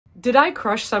Did I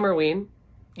crush Summerween?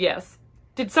 Yes.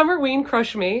 Did Summerween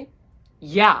crush me?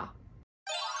 Yeah.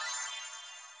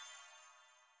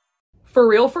 For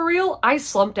real, I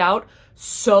slumped out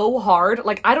so hard.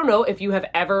 Like, I don't know if you have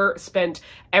ever spent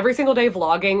every single day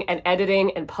vlogging and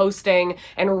editing and posting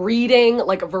and reading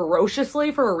like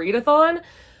ferociously for a readathon,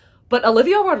 but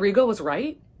Olivia Rodrigo was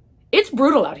right. It's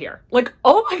brutal out here. Like,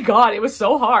 oh my God, it was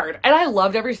so hard. And I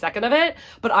loved every second of it,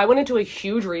 but I went into a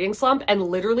huge reading slump and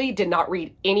literally did not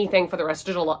read anything for the rest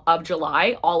of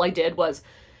July. All I did was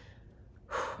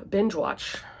binge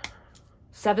watch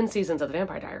 7 seasons of The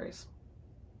Vampire Diaries.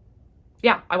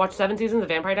 Yeah, I watched 7 seasons of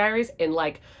Vampire Diaries in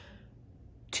like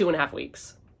 2.5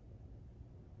 weeks.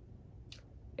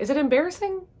 Is it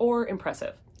embarrassing or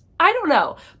impressive? I don't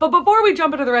know. But before we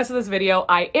jump into the rest of this video,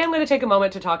 I am going to take a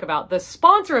moment to talk about the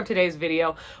sponsor of today's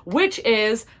video, which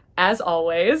is, as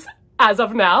always, as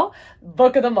of now,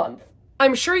 Book of the Month.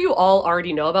 I'm sure you all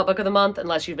already know about Book of the Month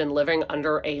unless you've been living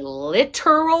under a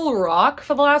literal rock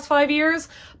for the last 5 years,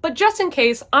 but just in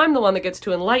case I'm the one that gets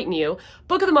to enlighten you,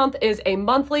 Book of the Month is a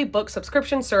monthly book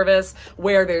subscription service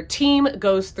where their team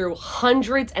goes through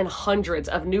hundreds and hundreds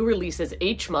of new releases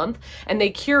each month, and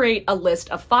they curate a list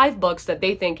of 5 books that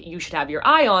they think you should have your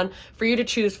eye on for you to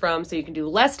choose from so you can do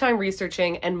less time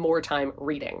researching and more time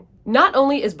reading. Not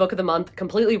only is Book of the Month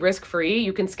completely risk-free,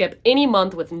 you can skip any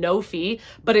month with no fee,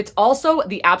 but it's also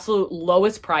the absolute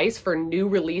lowest price for new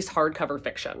release hardcover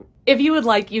fiction. If you would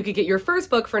like, you could get your first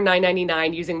book for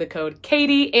 $9.99 using the code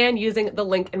Katie and using the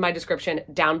link in my description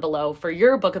down below for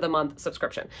your Book of the Month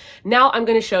subscription. Now I'm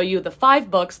going to show you the 5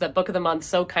 books that Book of the Month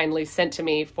so kindly sent to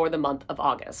me for the month of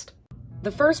August. The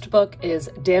first book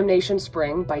is Damnation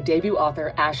Spring by debut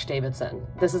author Ash Davidson.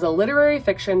 This is a literary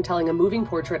fiction telling a moving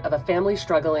portrait of a family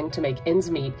struggling to make ends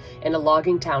meet in a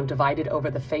logging town divided over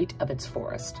the fate of its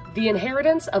forest. The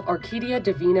Inheritance of Orquídea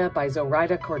Divina by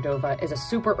Zoraida Cordova is a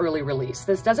super early release.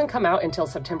 This doesn't come out until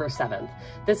September 7th.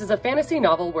 This is a fantasy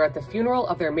novel where at the funeral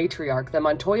of their matriarch, the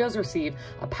Montoyas receive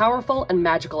a powerful and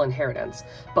magical inheritance,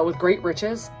 but with great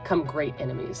riches come great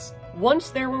enemies. Once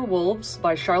There Were Wolves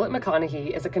by Charlotte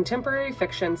McConaughey is a contemporary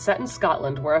fiction set in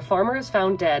Scotland where a farmer is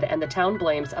found dead and the town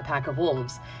blames a pack of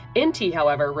wolves. NT,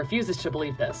 however, refuses to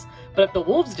believe this. But if the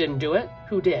wolves didn't do it,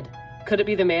 who did? Could it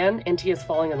be the man NT is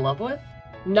falling in love with?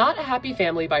 Not a Happy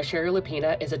Family by Sherry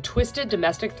Lapina is a twisted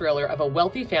domestic thriller of a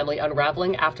wealthy family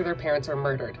unraveling after their parents are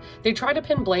murdered. They try to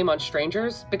pin blame on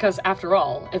strangers because, after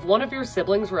all, if one of your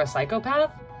siblings were a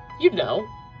psychopath, you'd know,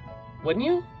 wouldn't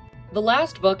you? The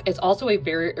last book is also a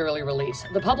very early release.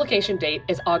 The publication date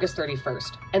is August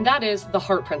 31st, and that is The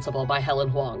Heart Principle by Helen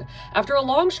Huang. After a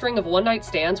long string of one-night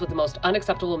stands with the most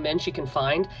unacceptable men she can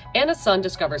find, Anna's son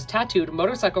discovers tattooed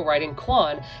motorcycle-riding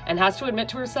Quan and has to admit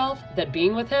to herself that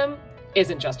being with him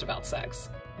isn't just about sex.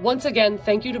 Once again,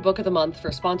 thank you to Book of the Month for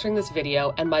sponsoring this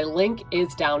video, and my link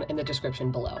is down in the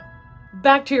description below.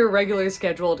 Back to your regularly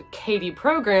scheduled Katie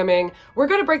programming, we're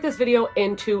going to break this video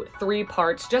into 3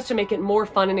 parts just to make it more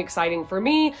fun and exciting for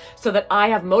me so that I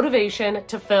have motivation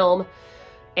to film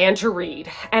and to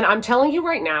read. And I'm telling you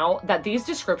right now that these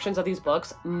descriptions of these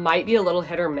books might be a little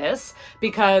hit or miss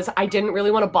because I didn't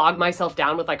really want to bog myself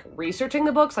down with like researching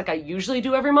the books like I usually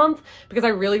do every month because I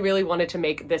really wanted to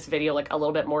make this video like a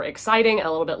little bit more exciting and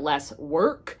a little bit less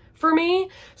work for me.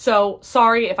 So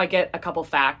sorry if I get a couple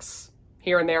facts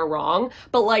here and there wrong,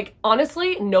 but like,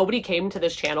 honestly, nobody came to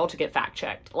this channel to get fact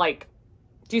checked. Like,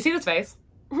 do you see this face?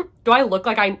 Do I look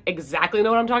like I exactly know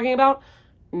what I'm talking about?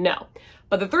 No.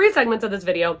 But the 3 segments of this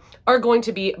video are going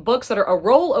to be books that are a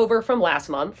rollover from last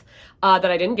month that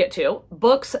I didn't get to,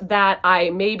 books that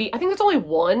I think there's only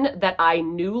one that I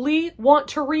newly want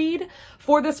to read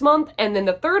for this month, and then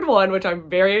the third one, which I'm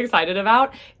very excited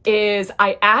about, is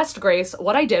I asked Grace,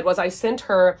 what I did was I sent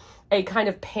her a kind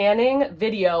of panning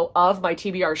video of my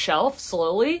TBR shelf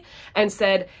slowly and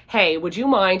said, hey, would you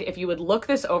mind if you would look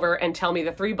this over and tell me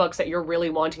the 3 books that you're really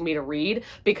wanting me to read?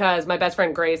 Because my best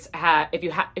friend Grace if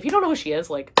you don't know who she is,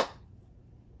 like,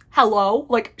 hello,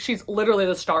 like, she's literally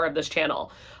the star of this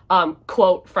channel.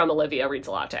 Quote from Olivia Reads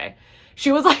a Latte.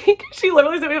 She was like, she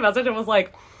literally sent me a message and was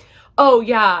like, oh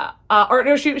yeah, or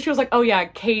no, she was like, oh yeah,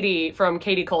 Katie from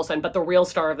Katie Colson, but the real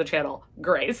star of the channel,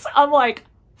 Grace. I'm like,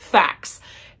 facts.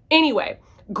 Anyway,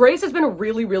 Grace has been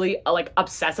really like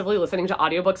obsessively listening to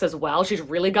audiobooks as well. She's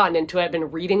really gotten into it,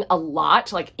 been reading a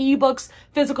lot, like ebooks,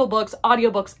 physical books,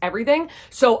 audiobooks, everything.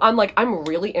 So I'm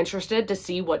really interested to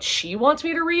see what she wants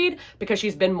me to read because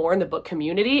she's been more in the book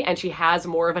community and she has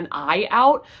more of an eye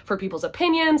out for people's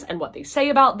opinions and what they say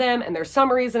about them and their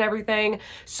summaries and everything.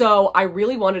 So I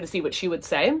really wanted to see what she would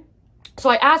say. So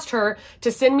I asked her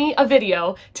to send me a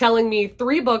video telling me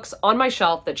 3 books on my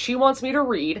shelf that she wants me to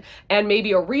read and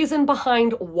maybe a reason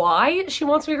behind why she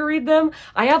wants me to read them.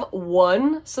 I have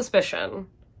one suspicion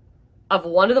of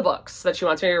one of the books that she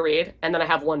wants me to read, and then I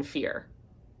have one fear,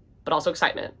 but also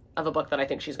excitement of a book that I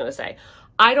think she's going to say.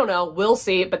 I don't know, we'll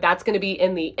see, but that's going to be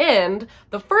in the end.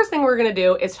 The first thing we're going to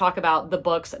do is talk about the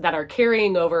books that are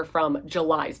carrying over from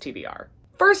July's TBR.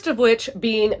 First of which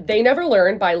being They Never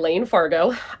Learn by Lane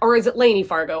Fargo, or is it Laney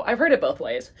Fargo? I've heard it both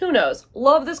ways. Who knows?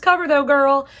 Love this cover though,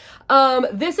 girl.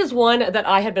 This is one that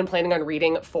I had been planning on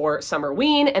reading for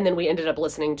Summerween, and then we ended up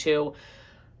listening to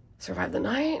Survive the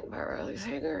Night by Riley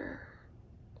Sager,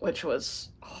 which was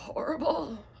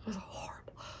horrible. It was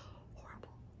horrible,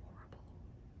 horrible, horrible.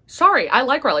 Sorry, I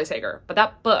like Riley Sager, but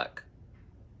that book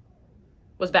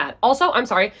was bad. Also, I'm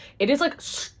sorry, it is like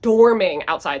storming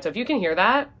outside, so if you can hear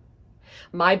that,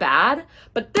 my bad.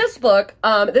 But this book,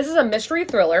 this is a mystery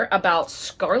thriller about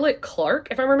Scarlett Clark,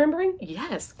 if I'm remembering.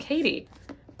 Yes, Katie.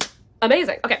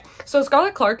 Amazing. Okay, so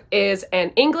Scarlett Clark is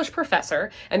an English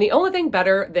professor, and the only thing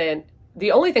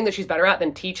that she's better at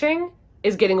than teaching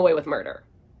is getting away with murder.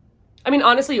 I mean,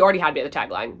 honestly, you already had me at the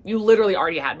tagline. You literally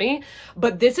already had me.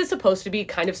 But this is supposed to be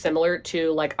kind of similar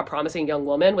to like A Promising Young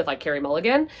Woman with like Carey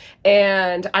Mulligan.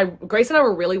 And Grace and I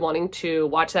were really wanting to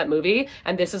watch that movie.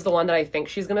 And this is the one that I think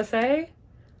she's going to say,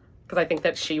 because I think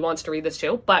that she wants to read this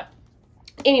too. But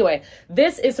anyway,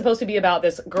 this is supposed to be about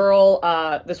this girl,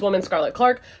 this woman, Scarlett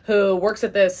Clark, who works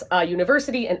at this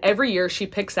university, and every year she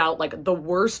picks out like the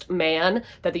worst man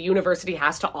that the university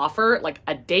has to offer, like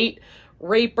a date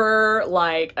raper,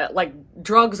 like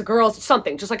drugs, girls,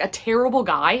 something, just like a terrible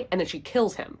guy, and then she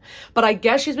kills him. But I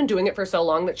guess she's been doing it for so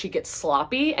long that she gets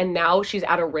sloppy, and now she's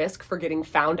at a risk for getting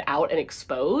found out and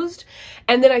exposed.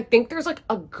 And then I think there's like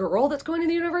a girl that's going to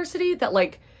the university that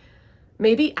like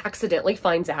maybe accidentally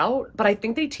finds out, but I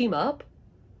think they team up.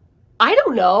 I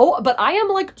don't know, but I am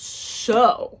like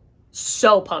so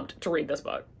pumped to read this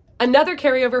book. Another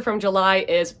carryover from July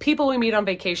is People We Meet on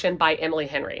Vacation by Emily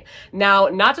Henry. Now,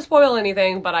 not to spoil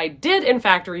anything, but I did in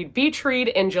fact read Beach Read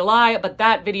in July, but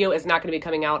that video is not going to be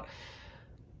coming out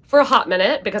for a hot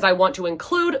minute because I want to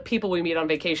include People We Meet on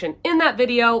Vacation in that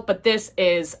video. But this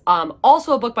is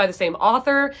also a book by the same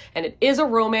author, and it is a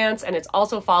romance, and it's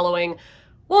also following,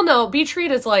 well, no, Beach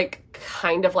Read is like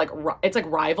kind of like, it's like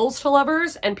rivals to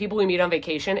lovers, and People We Meet on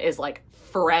Vacation is like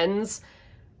friends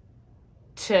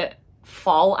to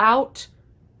fall out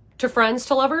to friends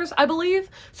to lovers, I believe.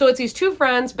 So it's these two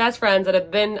friends, best friends, that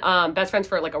have been best friends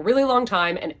for like a really long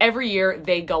time, and every year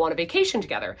they go on a vacation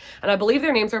together. And I believe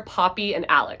their names are Poppy and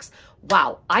Alex.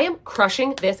 Wow, I am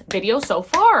crushing this video so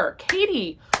far.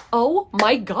 Katie, oh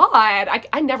my God.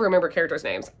 I never remember characters'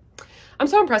 names. I'm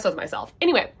so impressed with myself.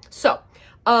 Anyway, so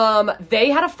they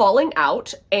had a falling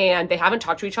out and they haven't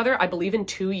talked to each other, I believe, in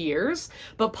 2 years.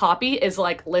 But Poppy is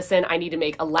like, listen, I need to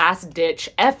make a last ditch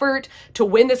effort to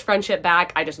win this friendship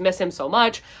back. I just miss him so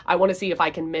much. I want to see if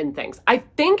I can mend things. I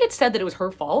think it said that it was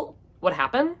her fault. What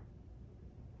happened?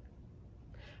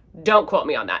 Don't quote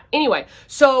me on that. Anyway,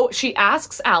 so she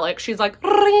asks Alex, she's like,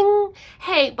 ring.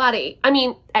 Hey, buddy. I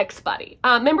mean, ex-buddy.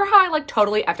 Remember how I like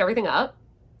totally effed everything up?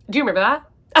 Do you remember that?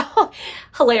 Oh,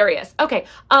 hilarious. Okay.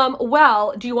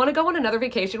 Well, do you want to go on another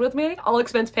vacation with me? All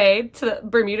expense paid to the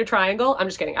Bermuda Triangle. I'm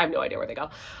just kidding. I have no idea where they go.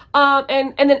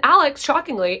 And then Alex,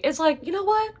 shockingly, is like, you know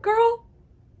what, girl?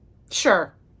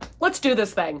 Sure. Let's do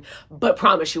this thing. But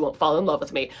promise you won't fall in love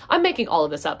with me. I'm making all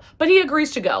of this up. But he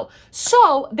agrees to go.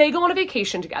 So they go on a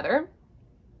vacation together.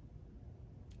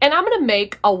 And I'm going to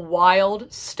make a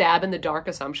wild stab in the dark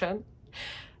assumption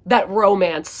that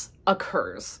romance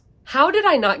occurs. How did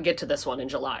I not get to this one in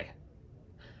July?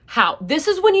 How? This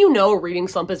is when you know reading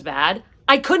slump is bad.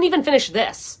 I couldn't even finish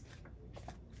this.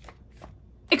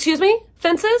 Excuse me?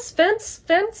 Fences?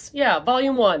 Fence? Yeah,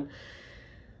 volume 1.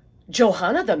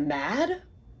 Johanna the Mad?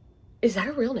 Is that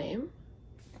a real name?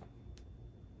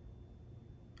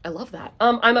 I love that.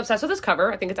 I'm obsessed with this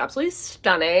cover. I think it's absolutely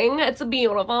stunning. It's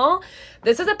beautiful.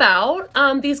 This is about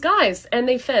these guys, and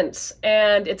they fence,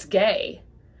 and it's gay.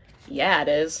 Yeah, it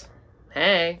is.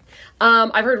 Hey.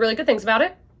 I've heard really good things about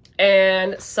it.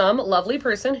 And some lovely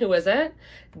person, who is it?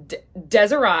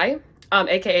 Desiree,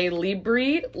 aka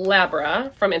Libri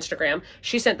Labra from Instagram.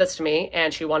 She sent this to me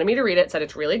and she wanted me to read it, said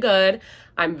it's really good.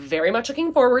 I'm very much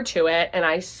looking forward to it. And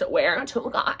I swear to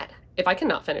God, if I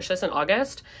cannot finish this in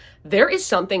August, there is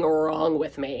something wrong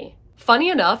with me. Funny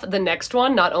enough, the next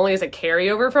one not only is a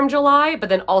carryover from July, but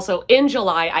then also in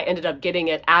July, I ended up getting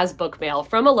it as book mail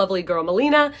from a lovely girl,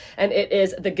 Melina, and it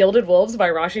is The Gilded Wolves by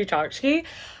Rashi Chokshi.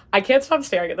 I can't stop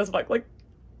staring at this book. Like,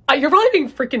 You're probably being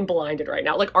freaking blinded right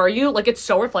now. Like, are you? Like, it's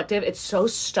so reflective. It's so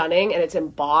stunning and it's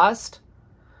embossed.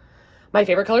 My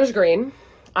favorite color is green.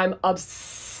 I'm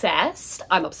obsessed.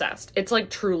 I'm obsessed. It's like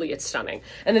truly, it's stunning.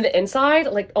 And then the inside,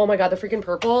 like, oh my God, the freaking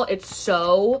purple. It's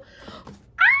so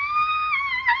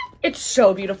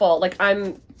beautiful. Like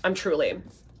I'm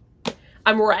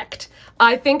wrecked.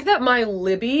 I think that my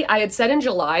Libby, I had said in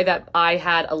July that I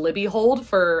had a Libby hold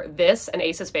for this and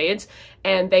Ace of Spades,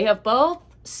 and they have both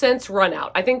since run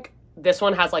out. I think this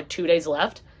one has like 2 days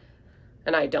left,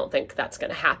 and I don't think that's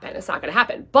going to happen. It's not going to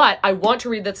happen, but I want to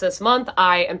read this month.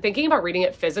 I am thinking about reading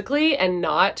it physically and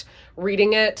not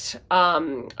reading it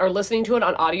or listening to it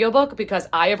on audiobook, because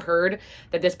I have heard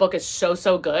that this book is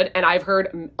so good, and I've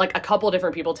heard like a couple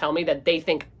different people tell me that they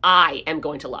think I am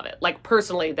going to love it. Like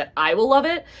personally, that I will love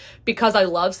it because I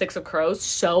love Six of Crows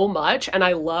so much, and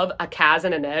I love a Kaz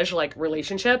and a Nej like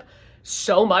relationship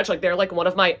so much. Like they're like one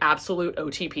of my absolute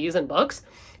OTPs in books.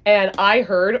 And I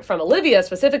heard from Olivia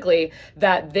specifically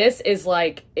that this is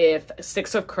like if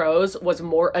Six of Crows was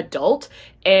more adult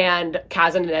and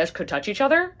Kaz and Nej could touch each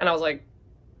other. And I was like,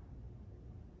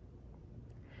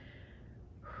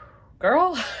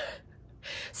 girl,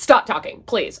 stop talking,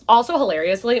 please. Also,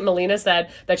 hilariously, Melina said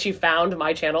that she found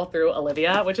my channel through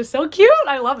Olivia, which is so cute.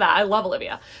 I love that. I love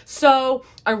Olivia. So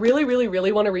I really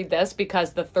want to read this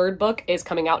because the third book is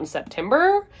coming out in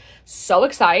September. So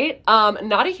excited.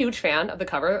 Not a huge fan of the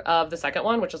cover of the second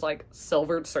one, which is like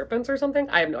silvered serpents or something.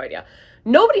 I have no idea.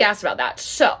 Nobody asked about that.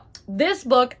 So this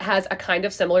book has a kind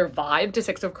of similar vibe to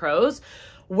Six of Crows,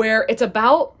 where it's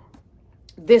about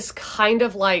this kind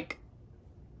of like,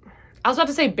 I was about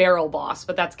to say barrel boss,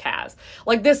 but that's Kaz.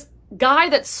 Like this guy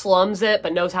that slums it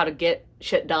but knows how to get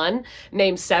shit done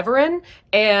named Severin.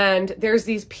 And there's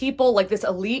these people, like this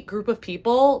elite group of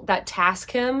people that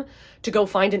task him to go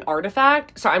find an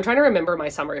artifact. Sorry, I'm trying to remember my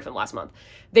summary from last month.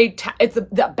 It's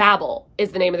the Babel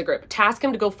is the name of the group. Task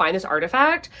him to go find this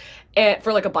artifact and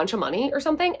for like a bunch of money or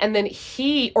something. And then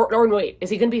or wait, is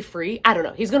he going to be free? I don't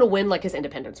know. He's going to win like his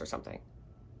independence or something.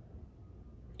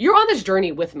 You're on this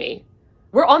journey with me.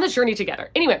 We're on this journey together.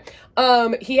 Anyway,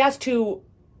 he has to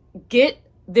get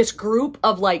this group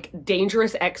of like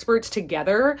dangerous experts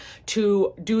together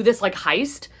to do this like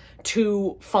heist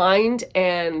to find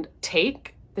and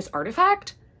take this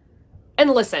artifact. And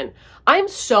listen, I'm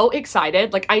so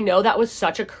excited. Like, I know that was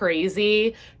such a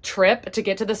crazy trip to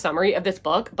get to the summary of this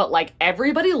book, but like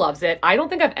everybody loves it. I don't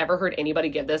think I've ever heard anybody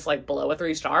give this like below a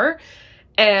 3-star.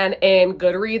 And in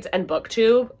Goodreads and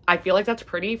BookTube, I feel like that's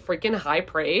pretty freaking high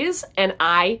praise, and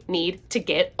I need to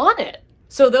get on it.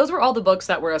 So those were all the books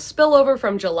that were a spillover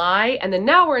from July, and then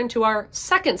now we're into our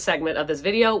second segment of this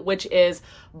video, which is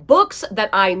books that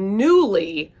I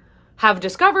newly have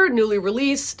discovered, newly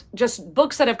released, just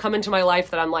books that have come into my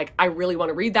life that I'm like, I really want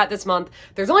to read that this month.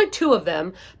 There's only 2 of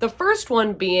them. The first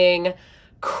one being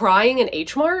Crying in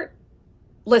H Mart.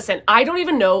 Listen, I don't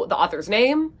even know the author's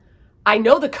name. I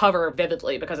know the cover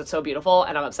vividly because it's so beautiful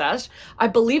and I'm obsessed. I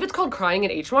believe it's called Crying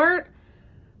in H Mart.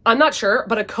 I'm not sure,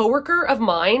 but a coworker of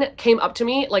mine came up to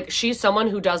me, like she's someone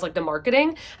who does like the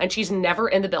marketing and she's never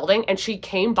in the building, and she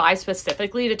came by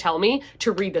specifically to tell me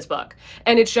to read this book.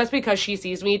 And it's just because she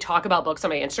sees me talk about books on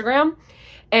my Instagram,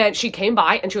 and she came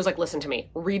by and she was like, listen to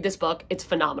me, read this book. It's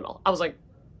phenomenal. I was like,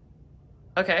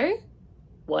 okay,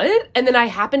 what? And then I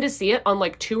happened to see it on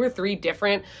like 2 or 3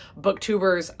 different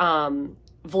booktubers,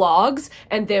 vlogs,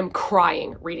 and them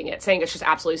crying reading it, saying it's just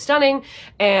absolutely stunning.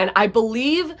 And I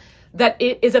believe that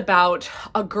it is about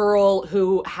a girl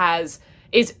who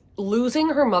is losing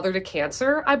her mother to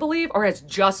cancer, I believe, or has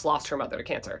just lost her mother to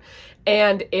cancer,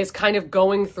 and is kind of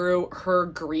going through her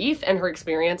grief and her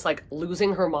experience, like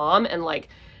losing her mom and like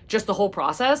just the whole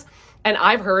process. And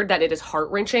I've heard that it is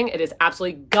heart-wrenching. It is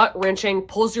absolutely gut-wrenching,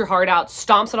 pulls your heart out,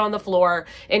 stomps it on the floor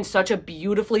in such a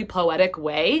beautifully poetic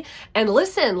way. And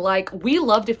listen, like, we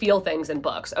love to feel things in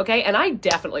books, okay? And I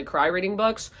definitely cry reading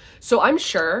books, so I'm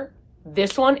sure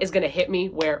this one is gonna hit me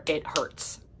where it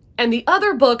hurts. And the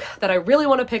other book that I really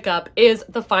want to pick up is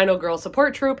The Final Girls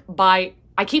Support Troop by,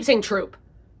 I keep saying troop,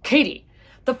 Katie.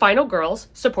 The Final Girls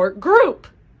Support Group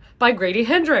by Grady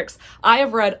Hendrix. I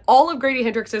have read all of Grady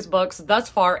Hendrix's books thus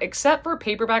far, except for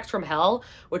Paperbacks from Hell,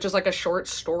 which is like a short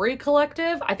story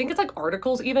collective. I think it's like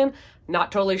articles even,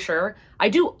 not totally sure. I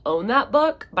do own that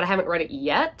book, but I haven't read it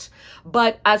yet.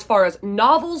 But as far as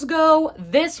novels go,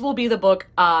 this will be the book,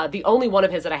 the only one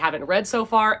of his that I haven't read so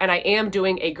far. And I am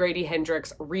doing a Grady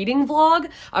Hendrix reading vlog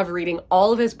of reading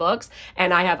all of his books.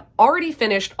 And I have already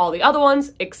finished all the other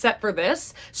ones except for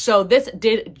this. So this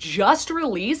did just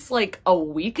release like a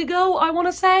week ago, I want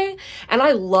to say. And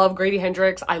I love Grady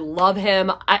Hendrix. I love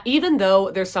him. Even though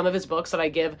there's some of his books that I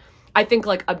give I think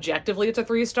like objectively it's a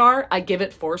 3-star. I give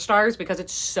it 4 stars because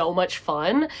it's so much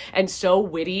fun and so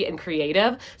witty and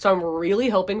creative. So I'm really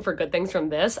hoping for good things from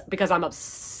this because I'm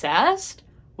obsessed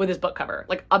with this book cover,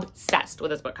 like obsessed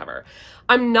with this book cover.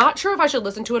 I'm not sure if I should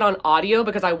listen to it on audio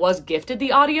because I was gifted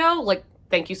the audio. Like,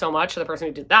 thank you so much to the person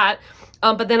who did that.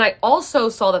 But then I also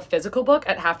saw the physical book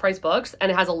at Half Price Books,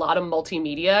 and it has a lot of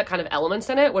multimedia kind of elements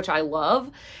in it, which I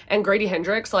love. And Grady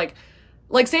Hendrix, like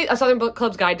say A Southern Book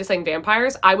Club's Guide to Slaying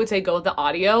Vampires, I would say go with the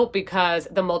audio because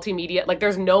the multimedia, like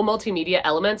there's no multimedia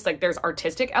elements, like there's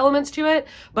artistic elements to it,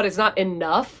 but it's not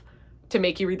enough to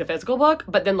make you read the physical book.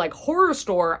 But then like Horror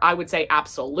Store, I would say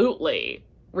absolutely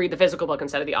read the physical book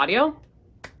instead of the audio.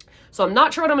 So I'm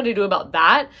not sure what I'm going to do about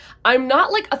that. I'm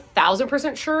not like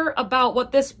 1000% sure about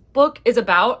what this book is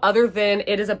about, other than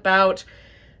it is about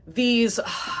these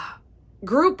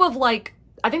group of like,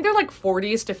 I think they're like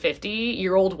 40s to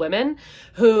 50-year-old women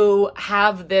who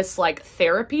have this like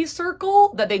therapy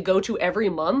circle that they go to every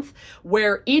month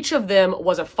where each of them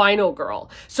was a final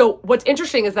girl. So what's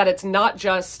interesting is that it's not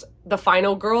just the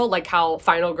final girl, like how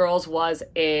Final Girls was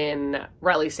in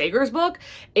Riley Sager's book.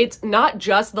 It's not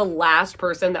just the last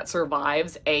person that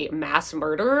survives a mass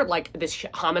murder, like this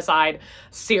homicide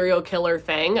serial killer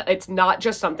thing. It's not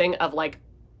just something of like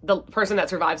the person that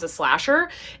survives a slasher.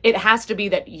 It has to be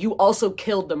that you also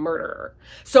killed the murderer.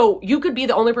 So you could be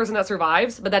the only person that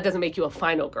survives, but that doesn't make you a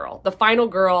final girl. The final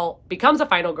girl becomes a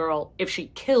final girl if she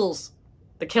kills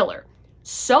the killer.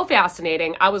 So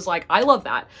fascinating. I was like, I love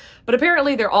that. But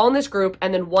apparently they're all in this group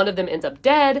and then one of them ends up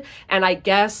dead. And I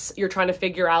guess you're trying to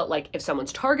figure out like if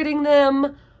someone's targeting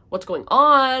them, what's going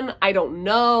on. I don't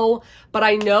know. But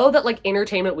I know that like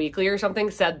Entertainment Weekly or something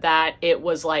said that it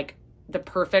was like the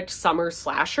perfect summer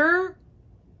slasher.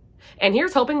 And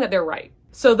here's hoping that they're right.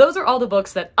 So those are all the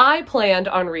books that I planned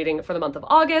on reading for the month of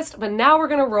August, but now we're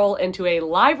gonna roll into a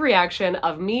live reaction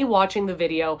of me watching the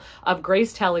video of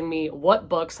Grace telling me what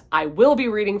books I will be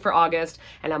reading for August,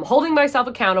 and I'm holding myself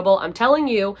accountable. I'm telling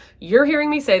you, you're hearing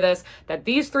me say this, that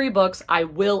these 3 books I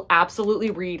will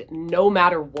absolutely read no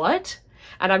matter what,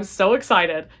 and I'm so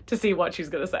excited to see what she's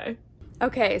gonna say.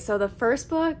 Okay, so the first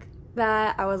book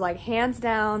that I was like, hands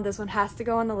down, this one has to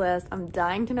go on the list. I'm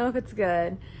dying to know if it's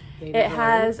good. It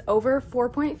has over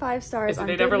 4.5 stars on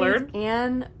Goodreads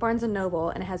and Barnes & Noble,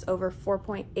 and it has over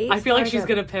 4.8 stars. I feel like she's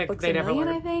gonna pick Books They a Never Million,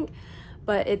 Learn. I think.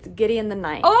 But it's Gideon the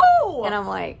Knight. Oh! And I'm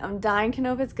like, I'm dying to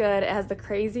know if it's good. It has the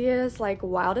craziest, like,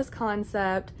 wildest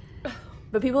concept.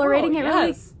 But people are rating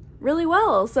it really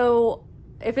well. So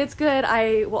if it's good,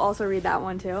 I will also read that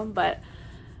one too. But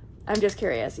I'm just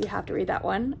curious. You have to read that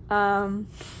one. And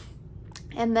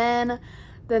then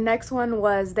the next one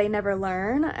was They Never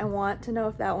Learn. I want to know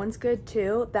if that one's good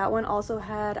too. That one also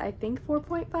had, I think,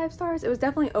 4.5 stars. It was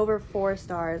definitely over 4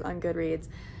 stars on Goodreads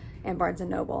and Barnes &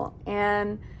 Noble.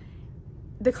 And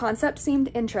the concept seemed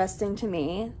interesting to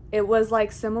me. It was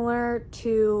like similar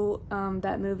to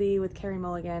that movie with Carey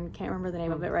Mulligan. Can't remember the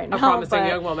name of it right now. A Promising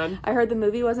Young Woman. I heard the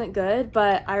movie wasn't good,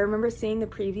 but I remember seeing the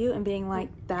preview and being like,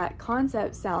 that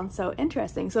concept sounds so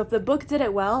interesting. So if the book did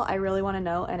it well, I really want to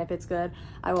know. And if it's good,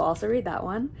 I will also read that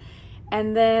one.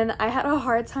 And then I had a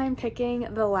hard time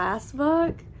picking the last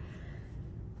book.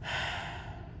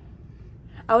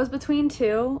 I was between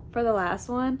 2 for the last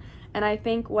one. And I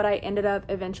think what I ended up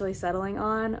eventually settling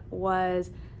on was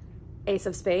Ace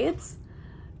of Spades,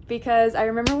 because I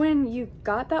remember when you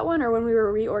got that one, or when we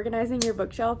were reorganizing your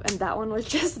bookshelf, and that one was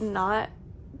just not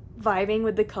vibing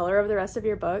with the color of the rest of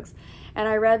your books. And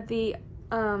I read the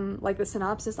like the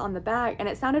synopsis on the back, and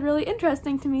it sounded really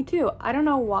interesting to me too. I don't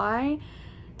know why.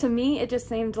 To me, it just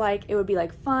seemed like it would be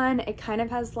like fun. It kind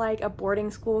of has like a boarding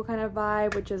school kind of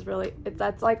vibe, which is really,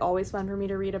 that's like always fun for me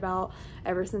to read about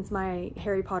ever since my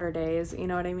Harry Potter days, you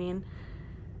know what I mean?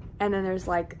 And then there's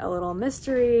like a little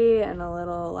mystery and a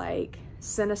little like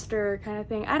sinister kind of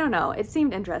thing. I don't know. It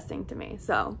seemed interesting to me.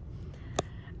 So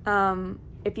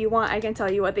if you want, I can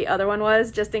tell you what the other one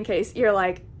was, just in case you're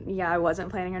like, yeah, I wasn't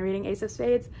planning on reading Ace of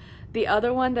Spades. The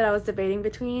other one that I was debating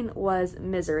between was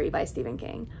Misery by Stephen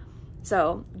King.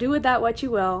 So do with that what you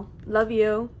will. Love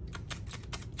you.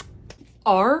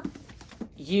 Are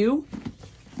you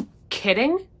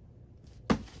kidding?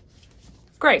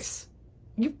 Grace,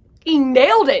 you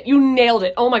nailed it. You nailed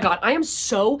it. Oh my God. I am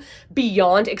so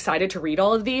beyond excited to read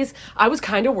all of these. I was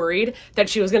kind of worried that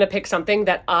she was going to pick something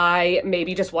that I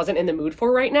maybe just wasn't in the mood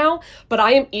for right now, but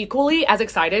I am equally as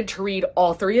excited to read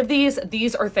all 3 of these.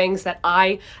 These are things that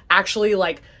I actually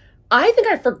like. I think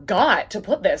I forgot to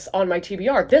put this on my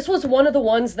TBR. This was one of the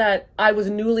ones that I was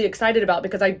newly excited about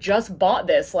because I just bought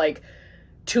this like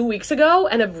 2 weeks ago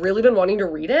and have really been wanting to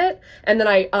read it. And then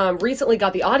I recently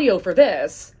got the audio for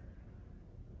this.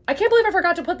 I can't believe I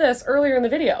forgot to put this earlier in the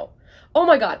video. Oh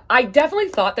my God. I definitely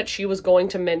thought that she was going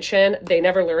to mention They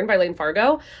Never Learn by Lane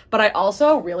Fargo, but I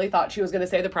also really thought she was going to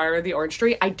say The Prior of the Orange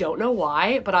Tree. I don't know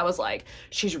why, but I was like,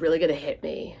 she's really going to hit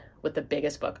me with the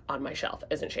biggest book on my shelf,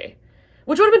 isn't she?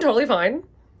 Which would have been totally fine,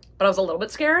 but I was a little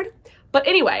bit scared. But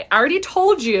anyway, I already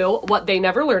told you what They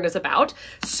Never Learn is about.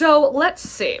 So let's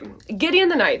see. Gideon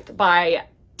the Ninth by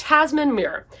Tasman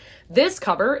Muir. This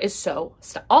cover is so,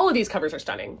 all of these covers are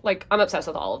stunning. Like, I'm obsessed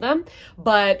with all of them.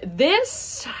 But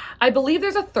this, I believe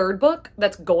there's a third book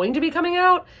that's going to be coming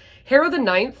out. Harrow the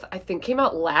Ninth, I think, came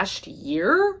out last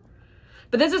year.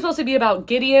 But this is supposed to be about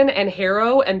Gideon and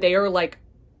Harrow, and they are like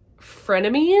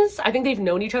frenemies. I think they've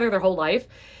known each other their whole life,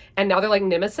 and now they're like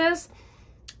nemesis.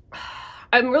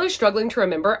 I'm really struggling to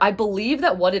remember. I believe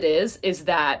that what it is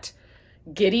that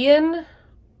Gideon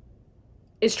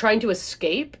is trying to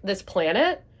escape this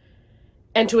planet.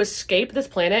 And to escape this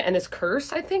planet and this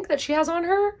curse, I think, that she has on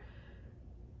her,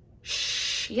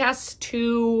 she has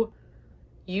to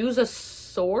use a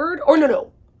sword. Or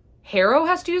no. Harrow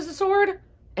has to use the sword,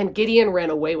 and Gideon ran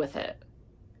away with it.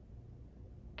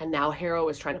 And now Harrow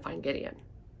is trying to find Gideon.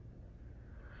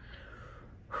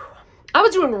 I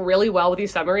was doing really well with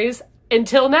these summaries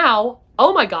until now.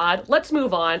 Oh my God, let's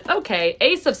move on. Okay,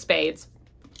 Ace of Spades.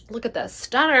 Look at this.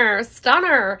 Stunner,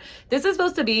 stunner. This is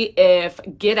supposed to be if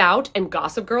Get Out and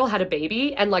Gossip Girl had a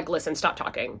baby and like, listen, stop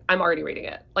talking. I'm already reading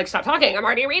it. Like, stop talking. I'm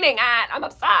already reading it. I'm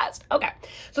obsessed. Okay.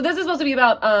 So this is supposed to be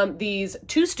about these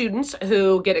two students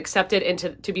who get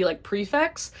accepted to be like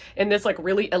prefects in this like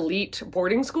really elite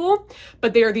boarding school,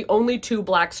 but they are the only two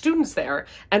Black students there.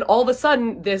 And all of a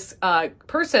sudden this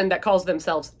person that calls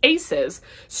themselves Aces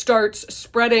starts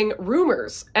spreading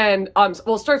rumors and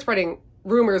start spreading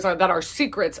rumors that are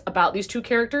secrets about these two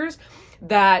characters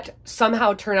that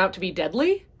somehow turn out to be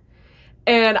deadly.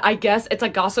 And I guess it's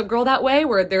like Gossip Girl that way,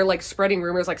 where they're like spreading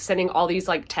rumors, like sending all these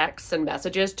like texts and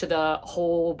messages to the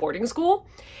whole boarding school.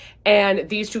 And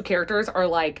these two characters are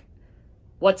like,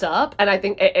 what's up? And I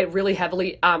think it really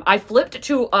heavily, I flipped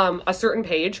to a certain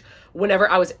page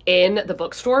whenever I was in the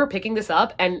bookstore picking this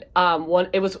up. And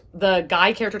it was the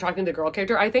guy character talking to the girl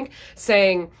character, I think,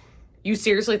 saying, you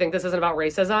seriously think this isn't about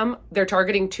racism? They're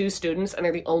targeting two students and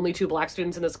they're the only two Black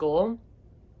students in the school.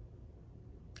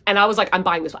 And I was like, I'm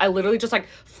buying this. I literally just like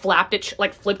flipped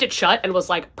it shut and was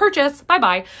like, purchase,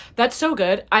 bye-bye. That's so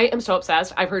good. I am so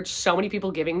obsessed. I've heard so many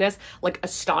people giving this like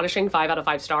astonishing 5 out of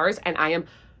 5 stars. And I am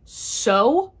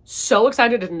so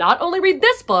excited to not only read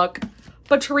this book,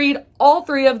 but to read all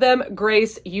 3 of them.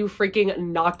 Grace, you freaking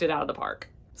knocked it out of the park.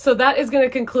 So that is going to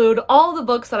conclude all the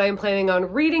books that I am planning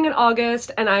on reading in August,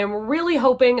 and I am really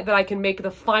hoping that I can make the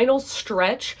final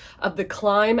stretch of the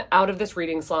climb out of this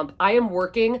reading slump. I am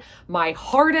working my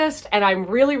hardest, and I'm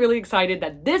really excited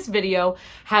that this video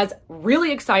has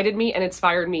really excited me and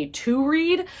inspired me to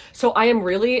read. So I am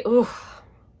really,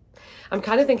 I'm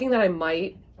kind of thinking that I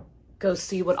might go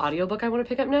see what audiobook I want to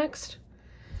pick up next.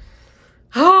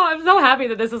 Oh, I'm so happy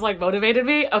that this has like motivated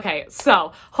me. Okay,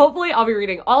 so hopefully I'll be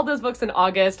reading all those books in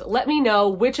August. Let me know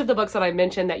which of the books that I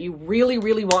mentioned that you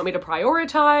really want me to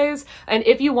prioritize. And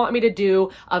if you want me to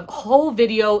do a whole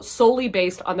video solely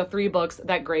based on the 3 books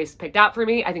that Grace picked out for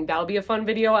me, I think that'll be a fun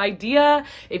video idea.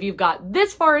 If you've got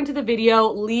this far into the video,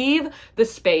 leave the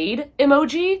spade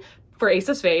emoji for Ace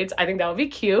of Spades. I think that would be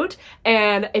cute.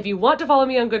 And if you want to follow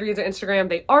me on Goodreads or Instagram,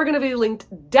 they are going to be linked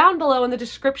down below in the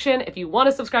description. If you want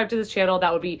to subscribe to this channel,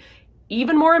 that would be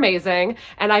even more amazing.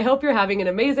 And I hope you're having an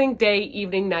amazing day,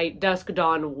 evening, night, dusk,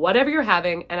 dawn, whatever you're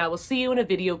having. And I will see you in a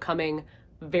video coming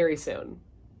very soon.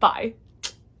 Bye.